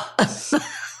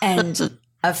 And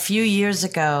a few years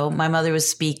ago, my mother was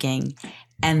speaking,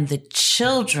 and the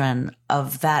children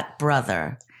of that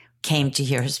brother came to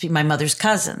hear her speak, my mother's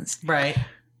cousins. Right.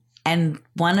 And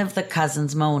one of the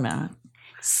cousins, Mona,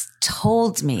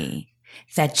 told me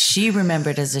that she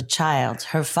remembered as a child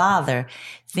her father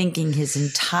thinking his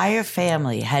entire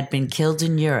family had been killed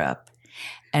in Europe.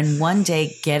 And one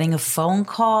day getting a phone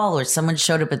call or someone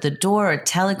showed up at the door, a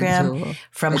telegram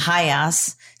from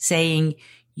Hayas saying,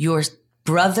 "Your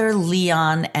brother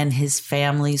Leon and his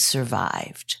family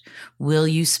survived. Will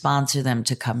you sponsor them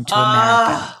to come to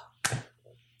America?"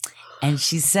 And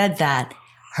she said that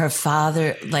her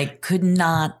father could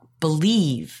not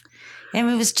believe. And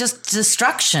it was just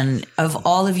destruction of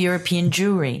all of European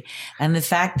Jewry. And the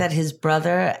fact that his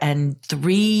brother and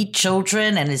 3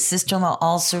 children and his sister-in-law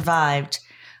all survived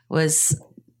was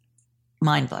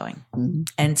mind-blowing. Mm-hmm.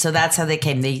 And so that's how they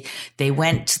came. They gave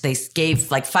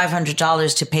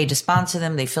 $500 to pay to sponsor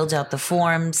them. They filled out the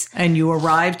forms. And you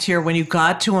arrived here when you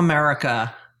got to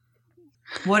America.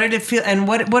 What did it feel? And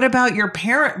what about your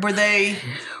parents?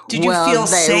 Did you feel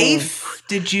safe?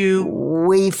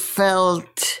 We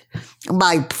felt,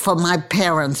 for my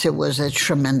parents, it was a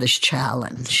tremendous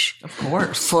challenge. Of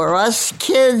course. For us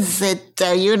kids, in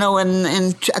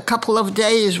a couple of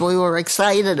days, we were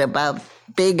excited about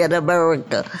being in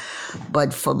America.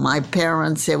 But for my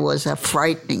parents, it was a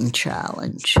frightening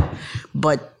challenge.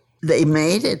 But they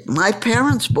made it. My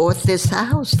parents bought this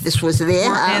house. This was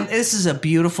their house. And this is a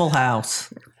beautiful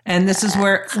house. And this is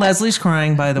where Leslie's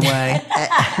crying, by the way.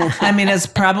 I mean, has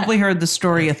probably heard the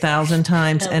story 1,000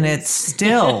 times, and it's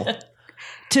still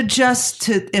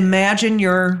to imagine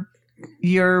your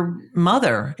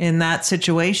mother in that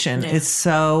situation. Yeah. It's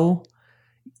so,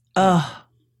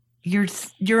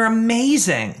 you're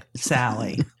amazing,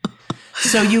 Sally.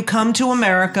 So you come to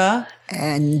America.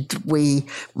 And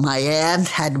my aunt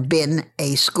had been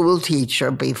a school teacher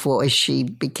before she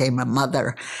became a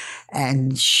mother.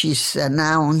 And she's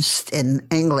announced in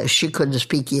English, she couldn't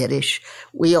speak Yiddish.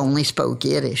 We only spoke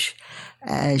Yiddish.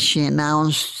 She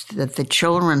announced that the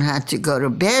children had to go to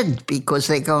bed because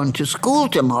they're going to school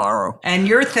tomorrow. And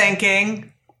you're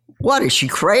thinking, what, is she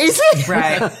crazy?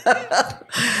 Right.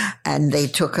 And they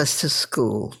took us to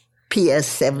school, PS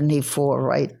 74,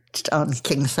 right on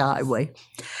Kings Highway.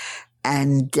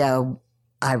 And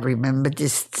I remember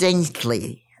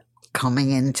distinctly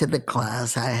coming into the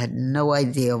class. I had no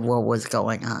idea what was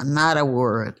going on, not a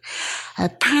word.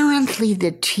 Apparently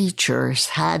the teachers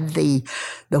had the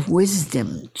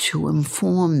wisdom to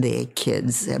inform their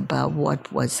kids about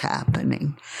what was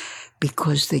happening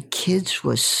because the kids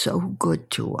were so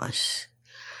good to us.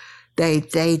 They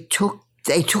took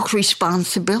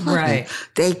responsibility. Right.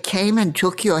 They came and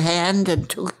took your hand and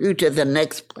took you to the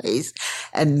next place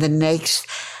and the next.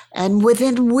 And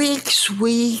within weeks,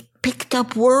 we picked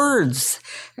up words.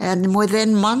 And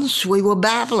within months, we were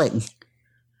babbling.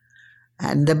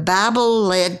 And the babble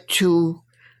led to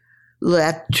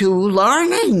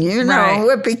learning, Right.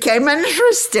 It became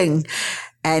interesting.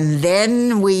 And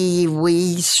then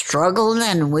we struggled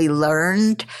and we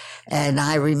learned. And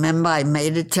I remember I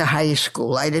made it to high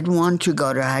school. I didn't want to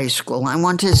go to high school. I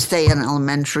wanted to stay in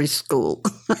elementary school.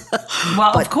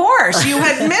 Well, of course. You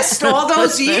had missed all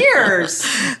those years.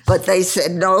 But they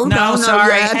said, no,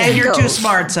 sorry. And you're too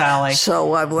smart, Sally.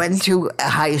 So I went to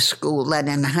high school. And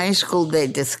in high school, they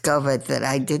discovered that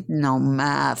I didn't know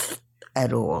math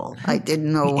at all. I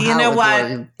didn't know how know it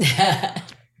what? was.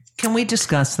 Can we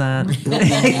discuss that?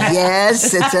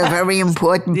 Yes, it's a very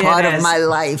important part of my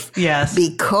life. Yes.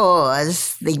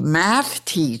 Because the math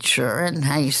teacher in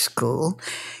high school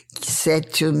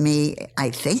said to me,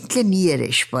 I think in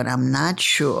Yiddish, but I'm not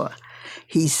sure.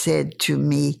 He said to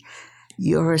me,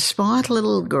 you're a smart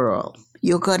little girl.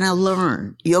 You're going to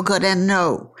learn. You're going to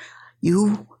know.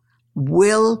 You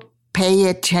will pay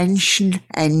attention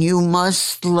and you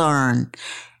must learn.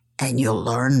 And you'll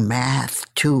learn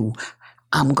math too.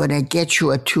 I'm going to get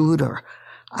you a tutor.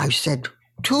 I said,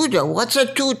 tutor? What's a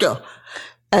tutor?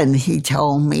 And he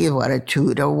told me what a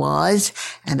tutor was.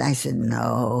 And I said,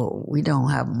 no, we don't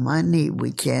have money.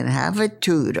 We can't have a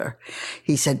tutor.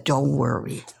 He said, don't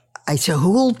worry. I said,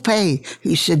 who'll pay?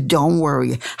 He said, don't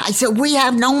worry. I said, we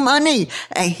have no money.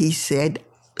 And he said,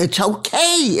 it's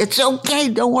okay,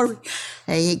 don't worry.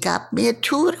 And he got me a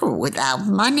tutor without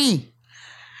money.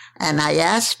 And I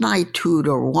asked my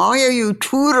tutor, why are you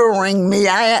tutoring me?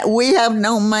 We have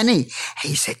no money.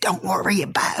 He said, don't worry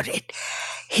about it.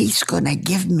 He's going to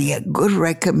give me a good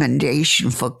recommendation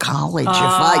for college if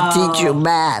I teach you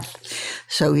math.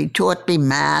 So he taught me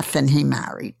math and he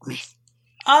married me.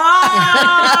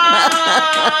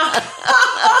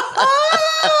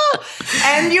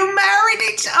 And you married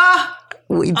each other.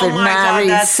 We've been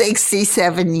married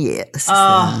 67 years.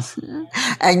 And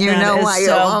I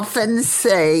often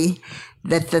say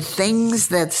that the things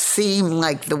that seem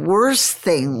like the worst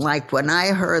thing, like when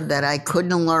I heard that I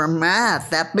couldn't learn math,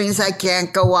 that means I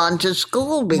can't go on to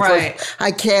school because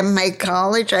I can't make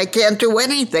college, I can't do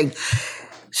anything.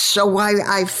 So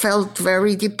I felt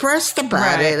very depressed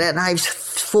about it, and I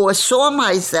foresaw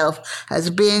myself as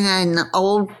being an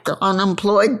old,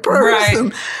 unemployed person.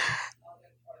 Right.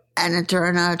 And it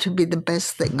turned out to be the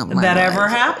best thing of my life. That ever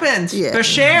happened. Yeah. For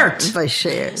shared. For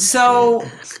shared. So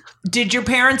did your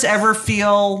parents ever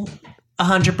feel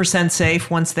 100% safe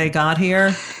once they got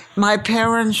here? My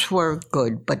parents were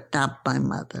good, but not my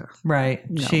mother. Right.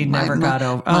 No, she never got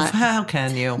over. How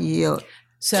can you?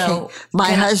 So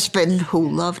my husband, who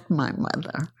loved my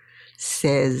mother,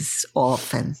 says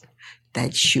often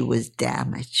that she was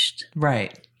damaged.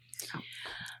 Right.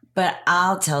 But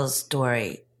I'll tell a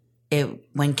story.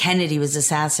 When Kennedy was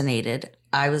assassinated,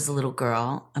 I was a little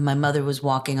girl, and my mother was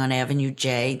walking on Avenue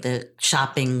J, the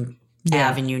shopping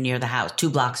avenue near the house, 2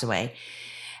 blocks away.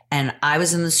 And I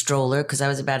was in the stroller because I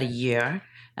was about a year,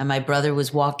 and my brother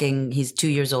was walking. He's 2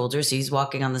 years older, so he's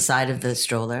walking on the side of the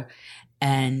stroller.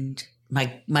 And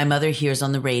my mother hears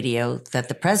on the radio that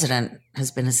the president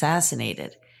has been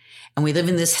assassinated. And we live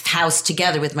in this house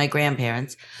together with my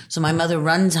grandparents. So my mother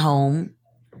runs home,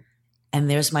 and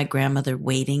there's my grandmother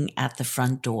waiting at the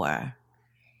front door.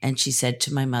 And she said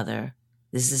to my mother,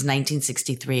 this is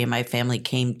 1963, and my family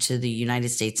came to the United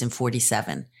States in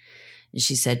 47. And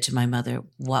she said to my mother,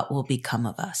 what will become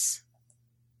of us?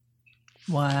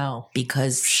 Wow.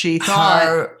 Because she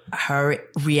thought her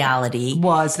reality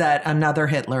was that another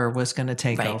Hitler was going to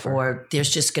take over. Or there's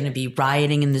just going to be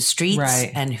rioting in the streets.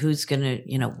 Right. And who's going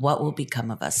to, what will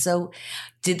become of us? So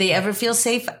did they ever feel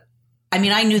safe? I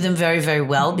mean, I knew them very, very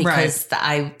well because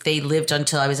they lived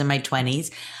until I was in my 20s.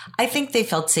 I think they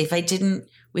felt safe. We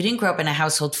didn't grow up in a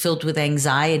household filled with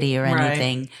anxiety or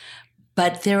anything,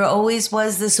 but there always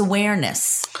was this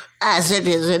awareness. As it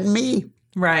is in me.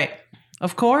 Right.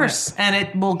 Of course. And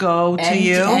it will go to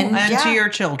you and to your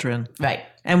children. Right.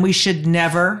 And we should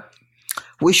never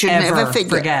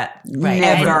forget. Right.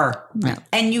 Ever.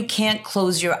 And you can't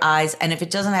close your eyes. And if it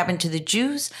doesn't happen to the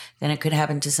Jews, then it could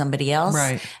happen to somebody else.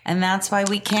 Right. And that's why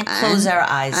we can't close our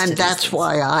eyes. And that's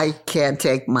why I can't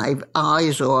take my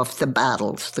eyes off the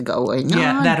battles that are going on.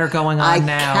 Yeah, that are going on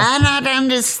now. I cannot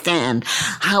understand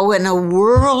how in a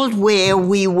world where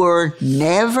we were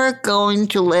never going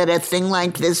to let a thing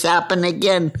like this happen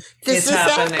again, this is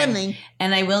happening.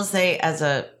 And I will say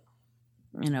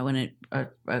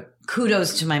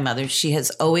kudos to my mother. She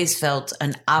has always felt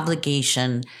an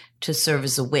obligation to serve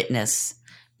as a witness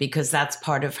because that's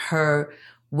part of her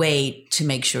way to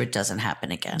make sure it doesn't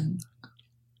happen again.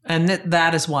 And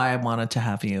that is why I wanted to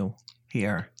have you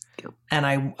here. And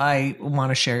I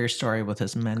want to share your story with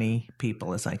as many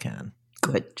people as I can.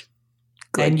 Good.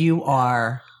 And you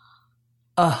are,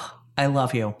 I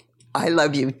love you. I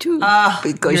love you too.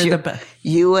 Because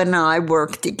you and I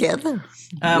work together.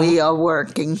 We are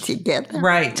working together.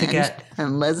 Right,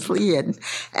 and Leslie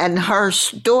and her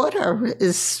daughter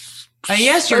is...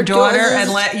 yes, your daughter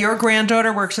and your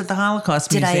granddaughter works at the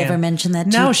Holocaust Museum. Did I ever mention that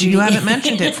to you? No, you haven't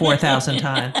mentioned it 4,000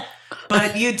 times.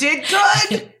 But you did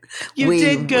good. You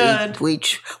did good.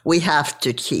 We have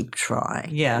to keep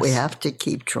trying. Yes. We have to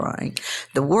keep trying.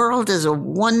 The world is a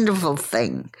wonderful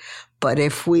thing, but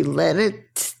if we let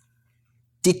it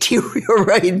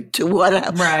deteriorate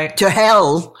to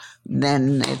hell,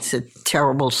 then it's a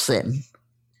terrible sin.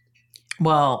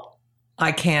 Well,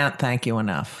 I can't thank you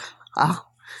enough.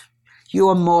 You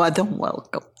are more than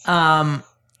welcome.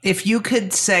 If you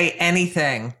could say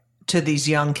anything to these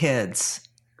young kids,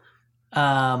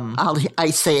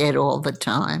 I say it all the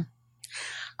time.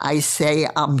 I say,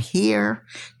 I'm here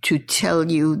to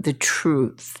tell you the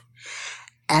truth.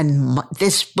 And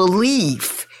this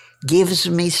belief gives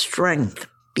me strength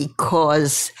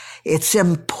because it's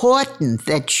important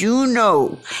that you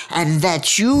know and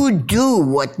that you do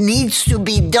what needs to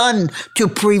be done to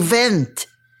prevent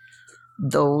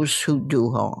those who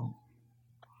do harm.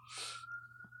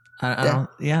 I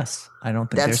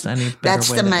don't think there's any better way.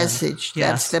 That's the message.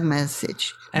 That's the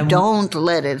message. And don't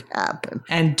let it happen.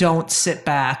 And don't sit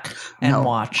back and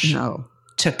watch. No.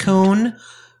 Tikkun.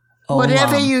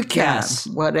 Whatever you can. Yes.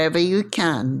 Whatever you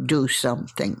can, do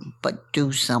something. But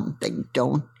do something.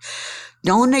 Don't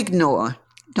ignore.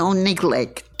 Don't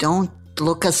neglect. Don't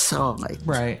look aside.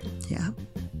 Right. Yeah.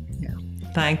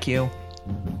 Thank you.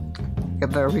 You're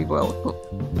very welcome.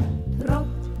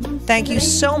 Thank you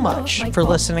so much for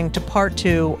listening to part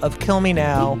 2 of Kill Me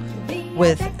Now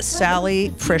with Sally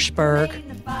Frischberg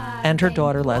and her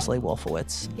daughter Leslie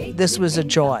Wolfowitz. This was a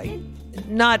joy.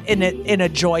 Not in a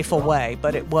joyful way,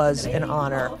 but it was an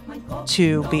honor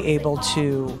to be able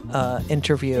to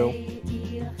interview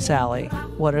Sally.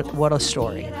 What a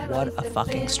story. What a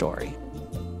fucking story.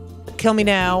 Kill Me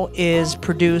Now is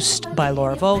produced by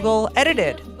Laura Vogel,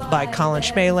 edited by Colin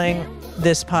Schmaling.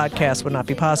 This podcast would not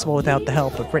be possible without the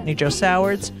help of Brittany Jo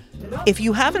Sowards. If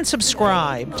you haven't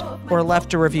subscribed or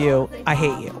left a review, I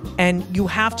hate you. And you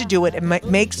have to do it. It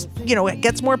makes, it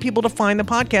gets more people to find the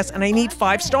podcast. And I need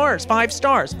 5 stars. 5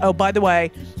 stars. Oh, by the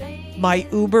way, my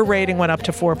Uber rating went up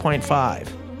to 4.5.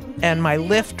 and my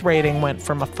Lyft rating went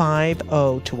from a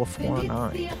 5.0 to a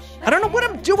 4.9. I don't know what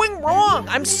I'm doing wrong.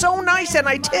 I'm so nice and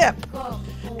I tip.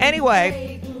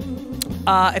 Anyway,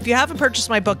 if you haven't purchased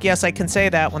my book, yes, I can say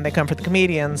that when they come for the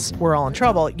comedians, we're all in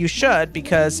trouble. You should,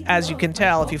 because as you can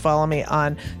tell, if you follow me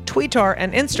on Twitter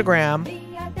and Instagram,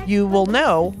 you will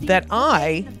know that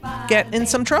I get in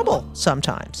some trouble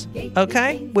sometimes,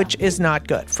 okay? Which is not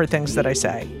good for things that I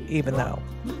say, even though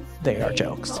they are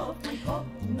jokes.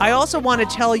 I also want to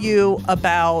tell you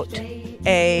about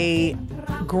a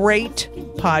great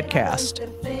podcast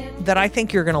that I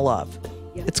think you're going to love.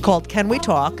 It's called Can We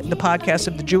Talk, the podcast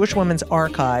of the Jewish Women's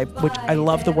Archive, which I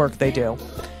love the work they do.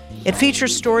 It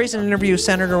features stories and interviews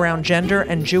centered around gender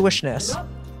and Jewishness.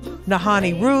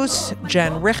 Nahani Roos,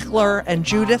 Jen Richler, and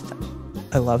Judith,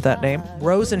 I love that name,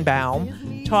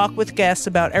 Rosenbaum, talk with guests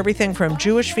about everything from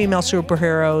Jewish female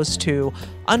superheroes to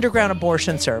underground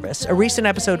abortion service. A recent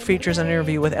episode features an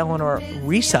interview with Eleanor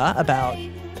Risa about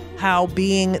how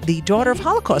being the daughter of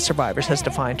Holocaust survivors has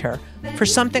defined her. For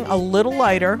something a little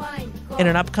lighter, in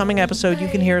an upcoming episode, you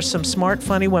can hear some smart,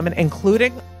 funny women,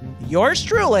 including yours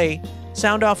truly,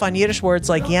 sound off on Yiddish words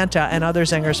like yenta and other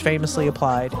zingers famously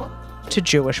applied to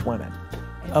Jewish women,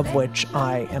 of which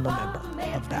I am a member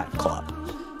of that club.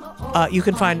 You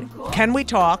can find Can We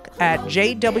Talk at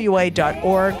jwa.org/Can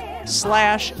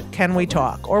We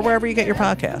Talk, or wherever you get your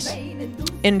podcasts.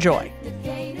 Enjoy.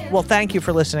 Well, thank you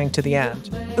for listening to the end.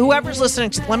 Whoever's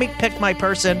listening let me pick my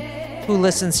person who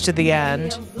listens to the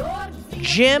end.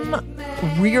 Jim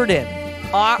Reardon,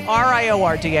 Riordan,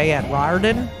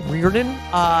 Reardon.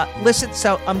 Listen,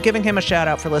 so I'm giving him a shout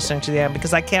out for listening to the end,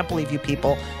 because I can't believe you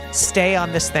people stay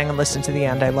on this thing and listen to the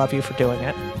end. I love you for doing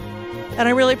it. And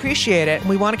I really appreciate it. And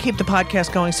we want to keep the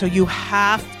podcast going, so you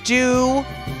have to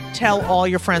tell all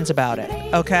your friends about it,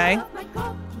 okay?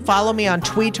 Follow me on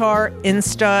Twitter,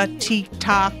 Insta,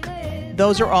 TikTok.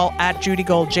 Those are all at Judy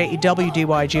Gold,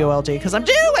 JEWDYGOLD, because I'm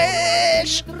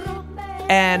Jewish.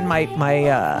 And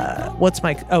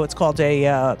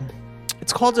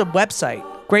it's called a website.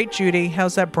 Great, Judy.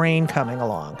 How's that brain coming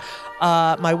along?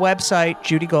 My website,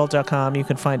 judygold.com. You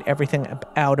can find everything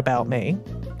out about me.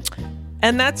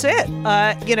 And that's it.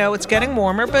 It's getting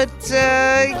warmer, but,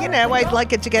 I'd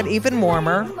like it to get even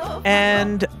warmer.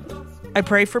 And I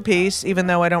pray for peace, even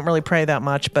though I don't really pray that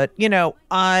much. But,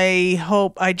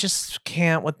 I just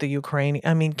can't with the Ukraine.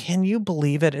 I mean, can you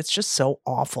believe it? It's just so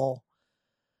awful.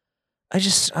 I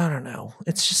don't know.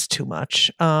 It's just too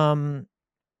much.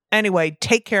 Anyway,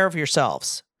 take care of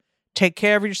yourselves. Take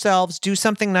care of yourselves. Do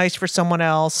something nice for someone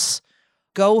else.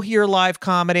 Go hear live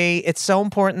comedy. It's so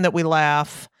important that we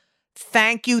laugh.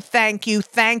 Thank you, thank you,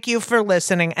 thank you for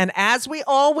listening. And as we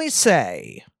always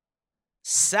say,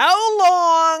 so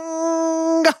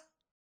long.